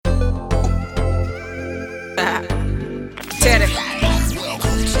Teddy.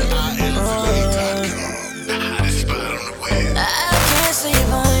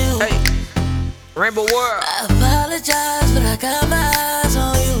 Hey, Rainbow World. I apologize, but I got my eyes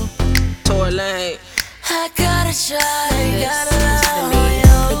on you. Toy Lane. I gotta try, gotta lie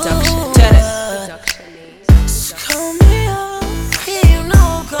Production. Teddy. Just call me up, yeah, you know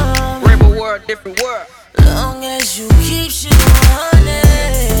I'm coming. Rainbow World, different world. Long as you keep shit running.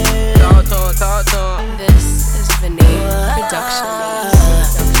 Talk to him, talk to him. This is Vinny Production.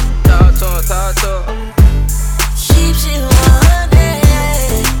 Talk to him, talk to him. Keep shit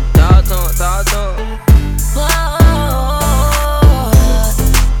running. Talk to him, talk to him. Whoa.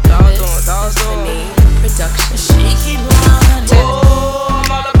 Talk to him, talk to him. Vinny Production. She keep running. Oh,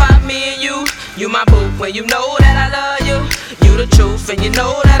 I'm all about me and you. You my boo when you know that I love you. You the truth and you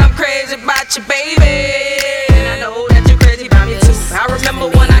know that I'm crazy about you, baby. And I know that you're crazy about me too. I remember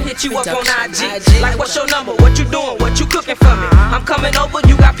when I hit you up on IG. Like, what's your number? What you doing? What you cooking for me? I'm coming over,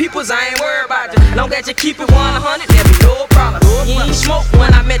 you got peoples, I ain't worried about you. Long as you keep it 100, there be no problem. You ain't smoke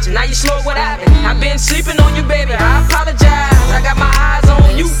when I mention, now you smoke without me. I've been sleeping on you, baby, I apologize. I got my eyes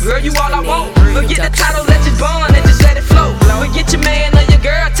on you, girl, you all I want. Forget the title, let you burn and just let it flow. Forget your man or your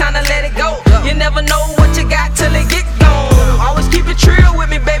girl, time to let it go. You never know what you got till it get gone. Always keep it trill with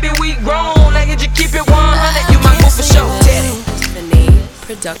me, baby, we grown. Like you keep it 100, you my boo for sure. Teddy. Vinny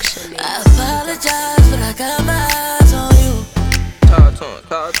Production. I apologize, but I got my eyes on you. Talk to him,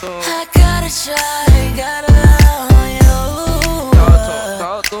 talk to him. I gotta try, gotta lie on you. Talk to him,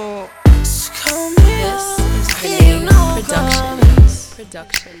 talk to him. Just call me This up, is yeah, Vinny you know I'm coming.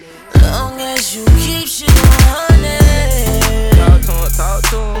 Production. Long as you keep shit running. Talk to him, talk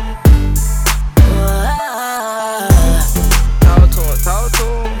to him. Talk to him, talk to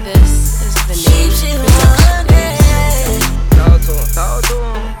him. This is Keep Vinny shit Production. running. Talk to him, talk to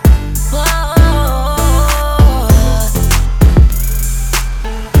him.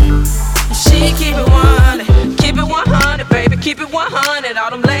 She keep it 100, baby, keep it 100. All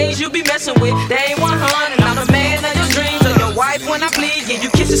them lanes you be messing with, they ain't 100. I'm the man of your dreams, or your wife when I bleed. Give you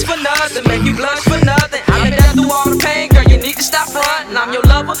kisses for nothing, make you blush for nothing. I been down through all the pain, girl, you need to stop frontin'. I'm your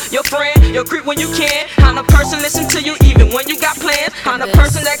lover, your friend, your creep when you can. I'm the person listen to you even when you got plans. I'm the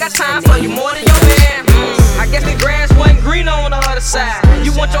person that got time for you more than your man. I guess the grass wasn't green on the other side.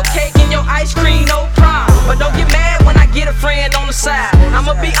 You want your cake and your ice cream, no problem. But don't get mad when I get a friend on the side.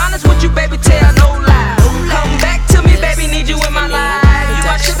 I'ma be honest with you, baby, tell no lie. Come back to me, baby, need you in my life. You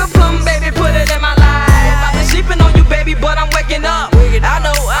my sugar plum, baby, put it in my life. I've been sleeping on you, baby, but I'm waking up. I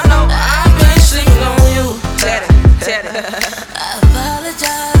know, I've been sleeping on you. Teddy, Teddy. I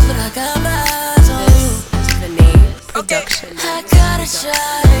apologize, but I got my eyes on you. This is Vinny Production. I gotta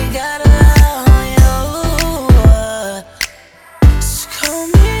try, gotta lie on you. Just call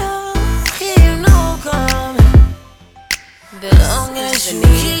me up, yeah, you know I'm coming. This Long is as you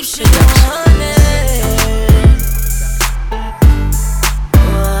Vinny keep shit Production. running.